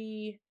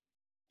very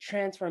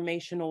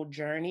transformational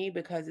journey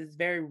because it's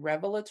very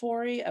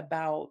revelatory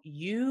about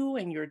you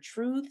and your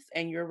truths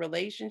and your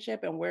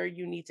relationship and where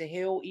you need to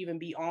heal even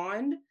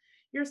beyond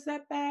your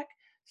setback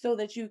so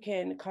that you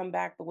can come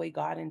back the way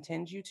God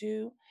intends you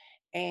to.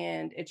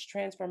 And it's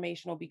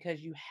transformational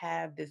because you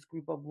have this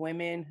group of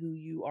women who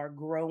you are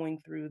growing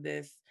through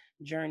this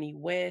journey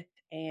with.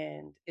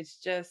 And it's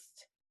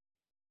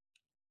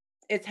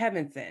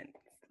heaven sent,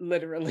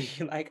 literally.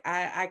 Like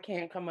I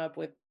can't come up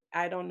with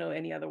I don't know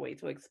any other way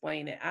to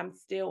explain it. I'm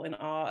still in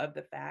awe of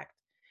the fact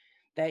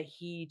that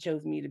he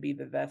chose me to be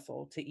the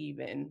vessel to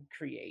even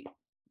create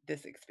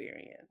this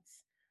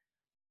experience.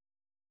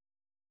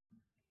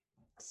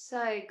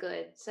 So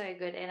good, so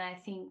good. And I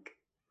think,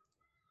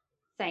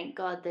 thank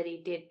God that he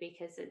did,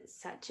 because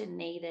it's such a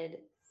needed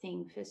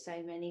thing for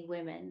so many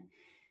women.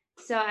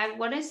 So I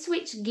want to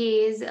switch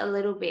gears a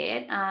little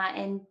bit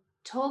and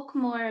talk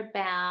more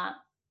about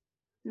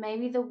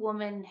maybe the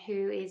woman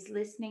who is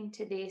listening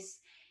to this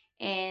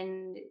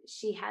and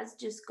she has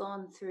just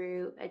gone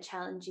through a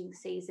challenging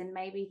season.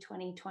 Maybe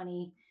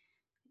 2020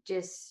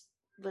 just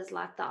was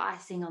like the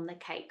icing on the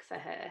cake for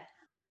her.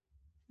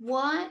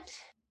 What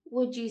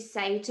would you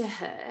say to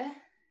her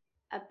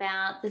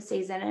about the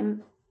season?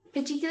 And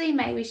particularly,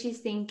 maybe she's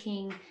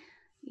thinking,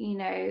 you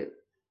know,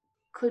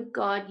 could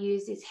God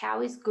use this?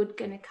 How is good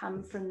going to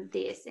come from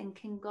this? And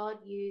can God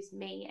use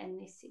me in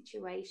this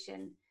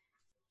situation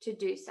to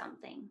do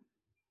something?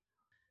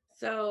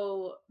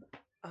 So,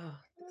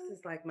 this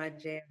is like my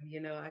jam.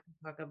 I can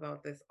talk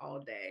about this all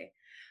day,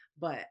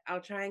 but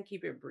I'll try and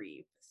keep it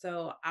brief.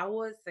 So, I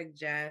would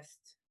suggest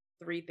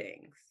three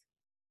things.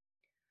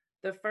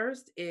 The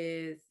first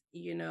is,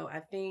 I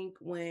think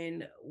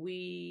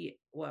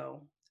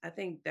I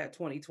think that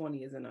 2020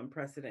 is an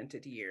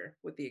unprecedented year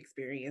with the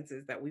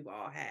experiences that we've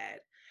all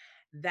had.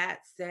 That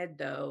said,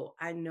 though,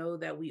 I know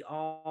that we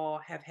all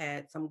have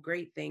had some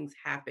great things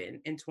happen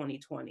in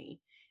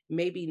 2020.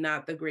 Maybe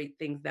not the great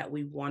things that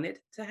we wanted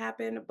to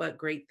happen, but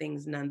great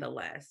things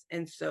nonetheless.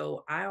 And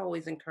so I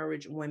always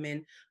encourage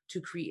women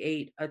to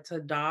create a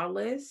to-do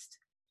list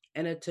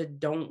and a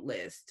to-don't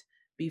list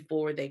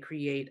before they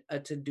create a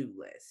to-do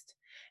list.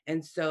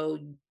 And so,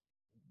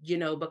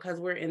 because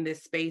we're in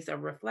this space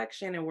of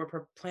reflection and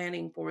we're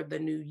planning for the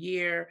new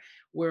year,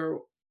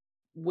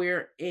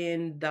 we're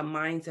in the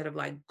mindset of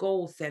like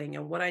goal setting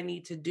and what I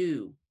need to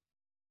do.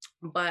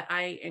 But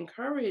I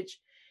encourage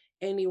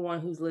anyone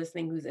who's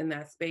listening who's in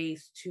that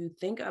space to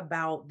think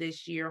about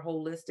this year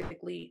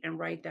holistically and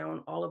write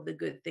down all of the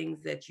good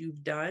things that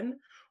you've done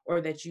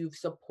or that you've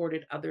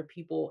supported other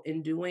people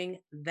in doing.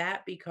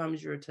 That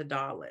becomes your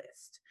to-do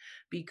list.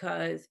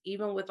 Because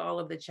even with all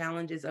of the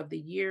challenges of the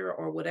year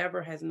or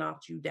whatever has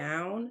knocked you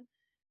down,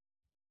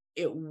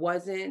 it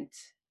wasn't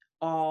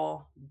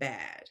all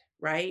bad,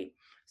 right?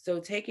 So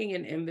taking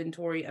an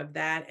inventory of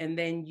that and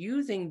then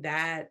using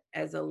that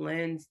as a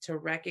lens to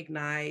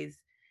recognize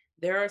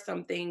there are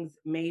some things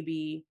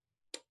maybe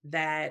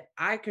that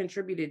I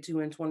contributed to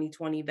in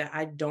 2020 that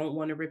I don't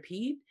want to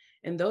repeat.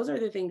 And those are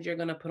the things you're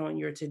going to put on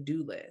your to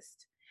do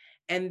list.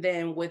 And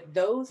then with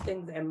those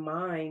things in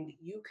mind,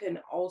 you can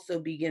also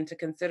begin to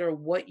consider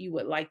what you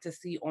would like to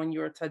see on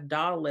your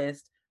to-do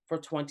list for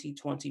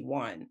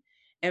 2021.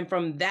 And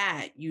from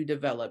that, you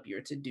develop your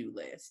to-do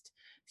list.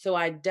 So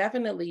I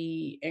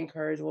definitely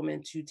encourage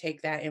women to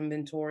take that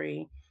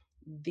inventory.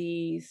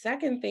 The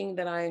second thing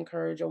that I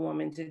encourage a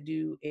woman to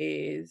do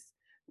is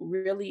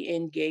really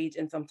engage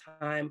in some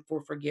time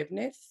for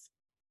forgiveness.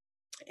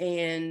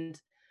 And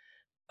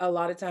a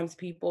lot of times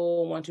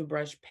people want to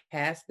brush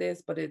past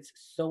this, but it's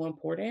so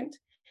important.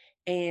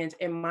 And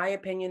in my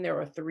opinion, there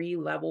are three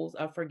levels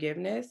of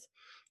forgiveness.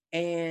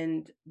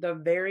 And the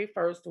very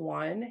first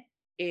one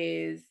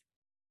is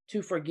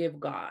to forgive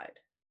God,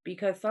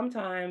 because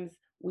sometimes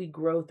we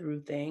grow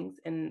through things,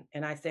 and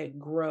I say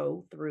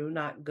grow through,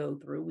 not go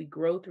through. We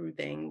grow through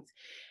things,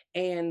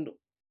 and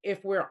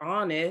if we're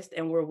honest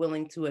and we're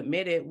willing to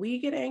admit it, we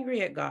get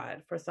angry at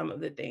God for some of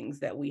the things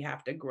that we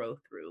have to grow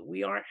through.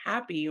 We aren't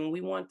happy and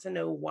we want to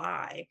know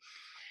why.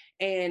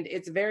 And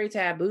it's very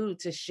taboo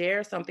to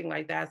share something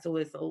like that. So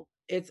it's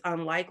it's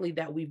unlikely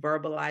that we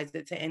verbalize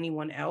it to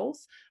anyone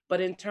else,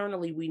 but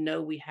internally we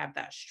know we have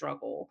that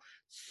struggle.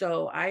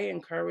 So I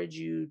encourage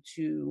you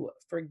to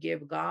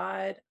forgive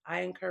God.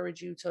 I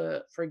encourage you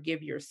to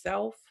forgive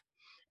yourself.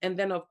 And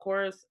then, of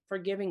course,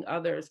 forgiving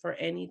others for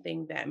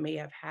anything that may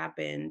have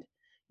happened,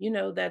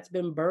 that's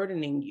been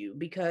burdening you.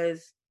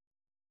 Because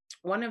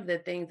one of the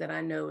things that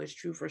I know is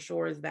true for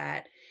sure is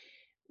that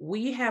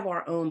we have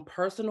our own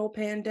personal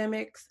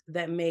pandemics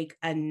that make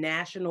a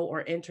national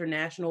or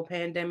international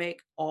pandemic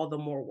all the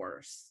more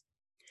worse.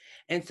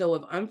 And so,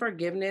 if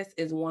unforgiveness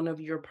is one of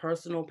your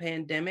personal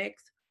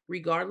pandemics,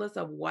 regardless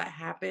of what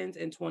happens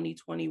in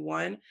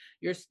 2021,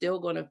 you're still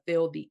going to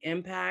feel the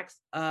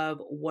impacts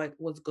of what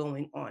was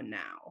going on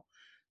now.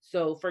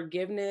 So,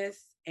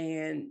 forgiveness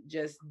and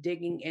just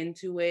digging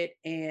into it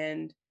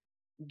and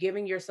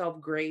giving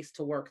yourself grace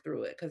to work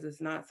through it, because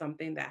it's not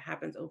something that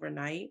happens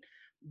overnight,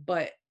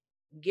 but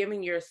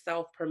giving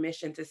yourself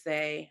permission to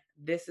say,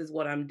 this is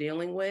what I'm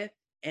dealing with,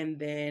 and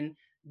then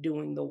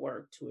doing the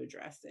work to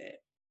address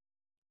it.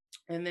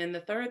 And then the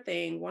third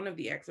thing, one of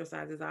the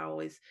exercises I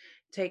always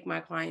take my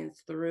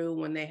clients through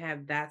when they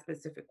have that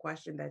specific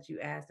question that you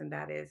asked, and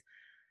that is,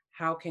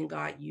 how can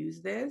God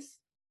use this?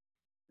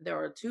 There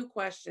are two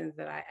questions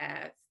that I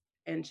ask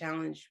and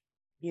challenge,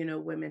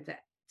 women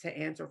to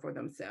answer for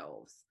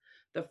themselves.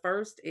 The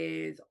first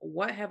is,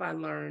 what have I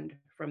learned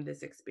from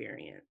this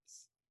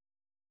experience?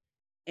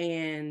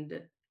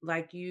 And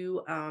like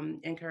you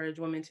encourage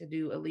women to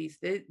do, at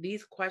least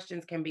these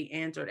questions can be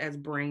answered as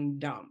brain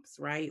dumps,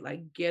 right?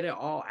 Like, get it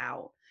all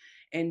out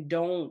and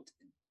don't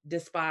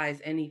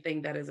despise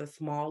anything that is a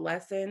small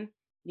lesson,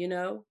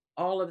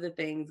 all of the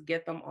things,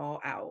 get them all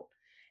out.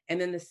 And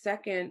then the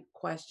second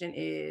question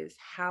is,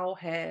 how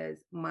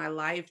has my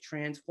life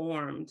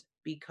transformed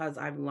because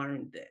I've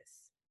learned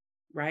this,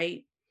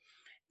 right?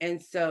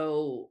 And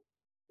so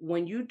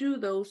when you do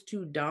those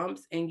two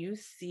dumps and you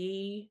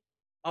see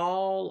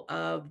all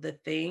of the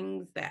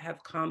things that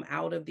have come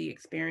out of the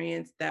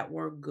experience that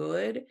were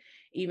good,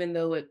 even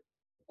though it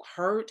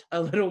hurt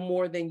a little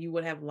more than you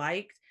would have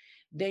liked,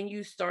 then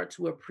you start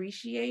to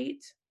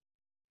appreciate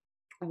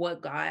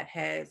what God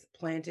has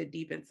planted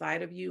deep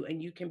inside of you.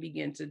 And you can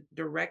begin to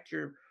direct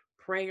your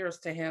prayers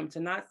to Him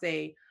to not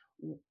say,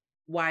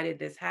 why did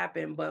this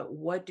happen? But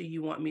what do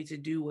you want me to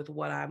do with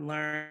what I've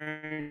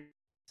learned?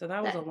 So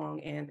that was a That long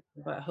answer,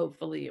 but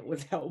hopefully it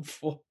was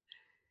helpful.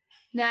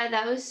 No,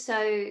 that was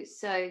so,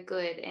 so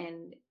good.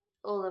 And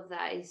all of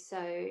that is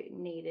so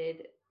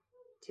needed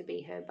to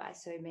be heard by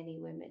so many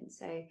women.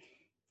 So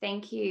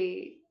thank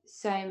you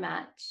so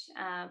much.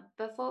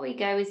 Before we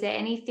go, is there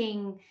any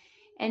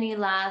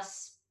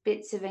last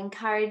bits of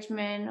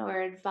encouragement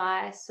or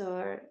advice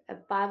or a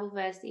Bible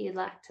verse that you'd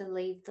like to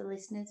leave the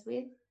listeners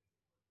with?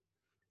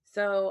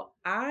 So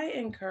I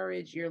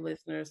encourage your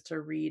listeners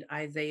to read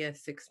Isaiah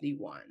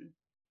 61.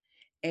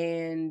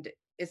 And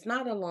it's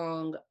not a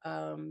long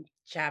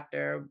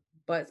chapter,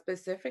 but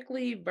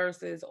specifically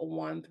verses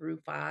 1 through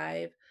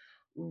 5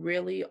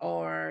 really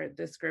are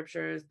the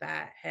scriptures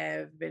that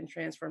have been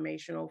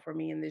transformational for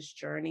me in this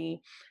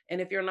journey.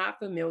 And if you're not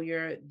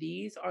familiar,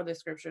 these are the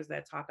scriptures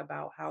that talk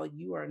about how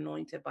you are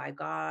anointed by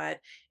God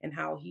and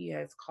how He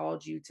has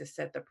called you to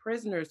set the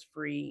prisoners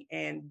free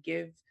and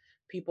give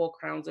people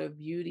crowns of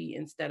beauty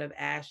instead of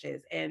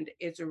ashes. And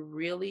it's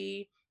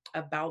really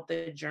about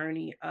the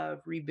journey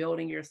of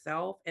rebuilding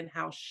yourself and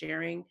how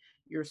sharing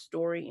your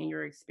story and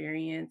your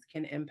experience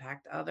can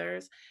impact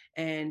others.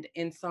 And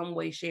in some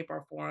way, shape,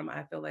 or form,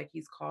 I feel like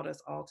He's called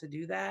us all to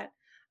do that.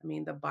 I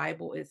mean, the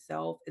Bible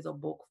itself is a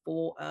book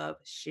full of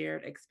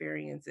shared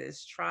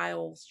experiences,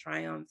 trials,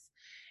 triumphs,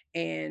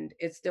 and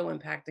it's still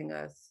impacting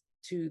us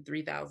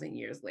 3,000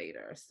 years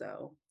later.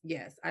 So,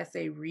 yes, I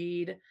say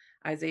read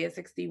Isaiah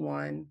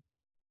 61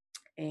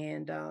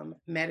 and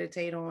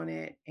meditate on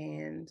it.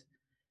 And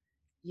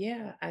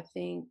yeah, I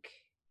think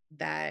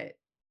that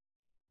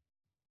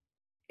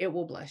it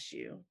will bless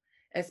you,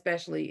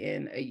 especially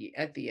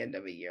at the end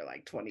of a year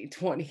like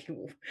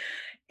 2020.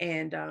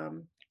 And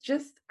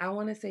just, I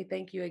want to say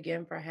thank you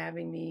again for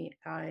having me.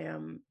 I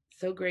am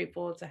so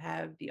grateful to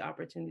have the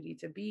opportunity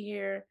to be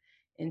here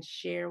and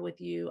share with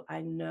you.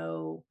 I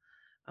know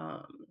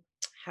um,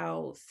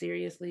 how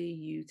seriously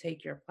you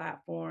take your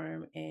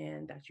platform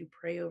and that you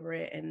pray over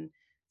it. And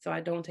so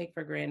I don't take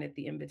for granted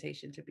the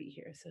invitation to be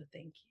here. So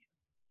thank you.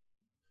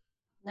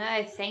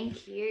 No,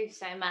 thank you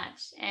so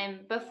much.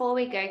 And before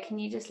we go, can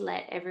you just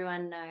let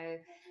everyone know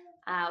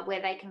where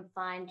they can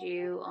find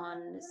you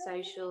on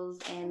socials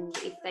and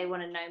if they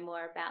want to know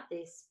more about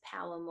this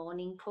Power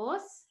Morning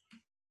course?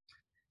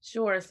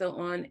 Sure. So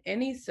on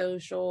any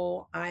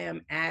social, I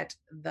am at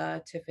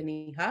the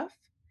Tiffany Huff.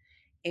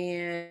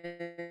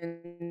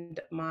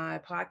 And my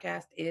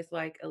podcast is,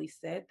 like Elise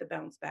said, the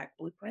Bounce Back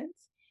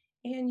Blueprints.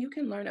 And you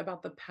can learn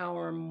about the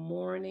Power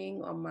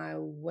Morning on my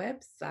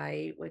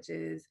website, which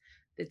is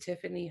the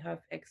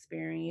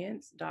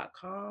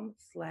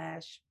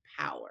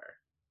tiffanyhuffexperience.com/power.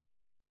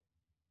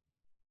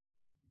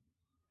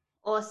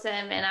 Awesome.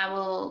 And I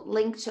will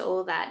link to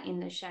all that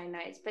in the show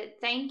notes. But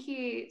thank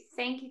you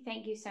so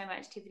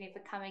much, Tiffany,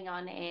 for coming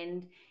on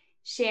and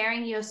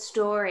sharing your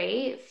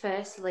story,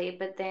 firstly,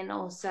 but then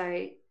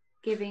also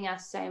giving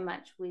us so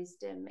much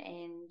wisdom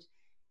and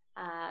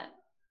uh,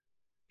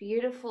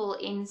 beautiful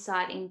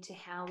insight into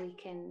how we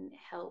can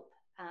help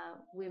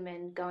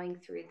women going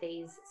through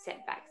these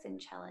setbacks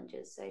and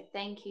challenges. So,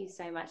 thank you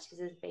so much. This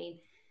has been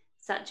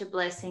such a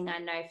blessing, I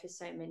know, for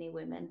so many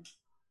women.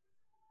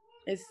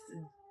 It's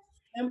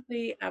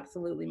simply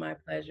absolutely my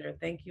pleasure.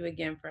 Thank you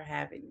again for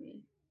having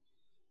me.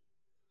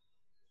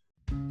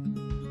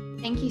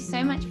 Thank you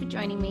so much for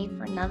joining me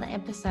for another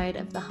episode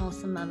of the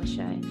Wholesome Mama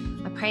Show.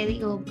 I pray that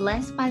you're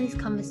blessed by this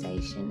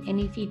conversation. And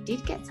if you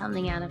did get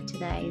something out of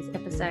today's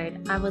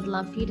episode, I would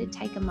love for you to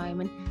take a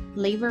moment,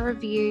 leave a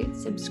review,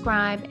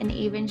 subscribe, and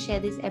even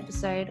share this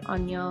episode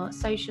on your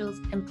socials.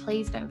 And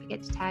please don't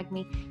forget to tag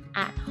me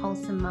at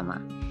Wholesome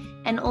Mama.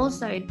 And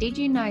also, did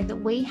you know that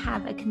we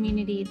have a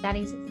community that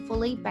is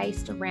fully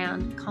based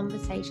around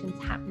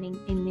conversations happening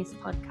in this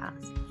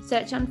podcast?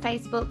 Search on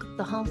Facebook,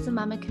 the Wholesome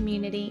Mama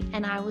Community,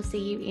 and I will see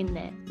you in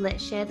there.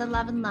 Let's share the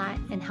love and light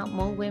and help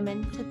more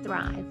women to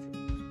thrive.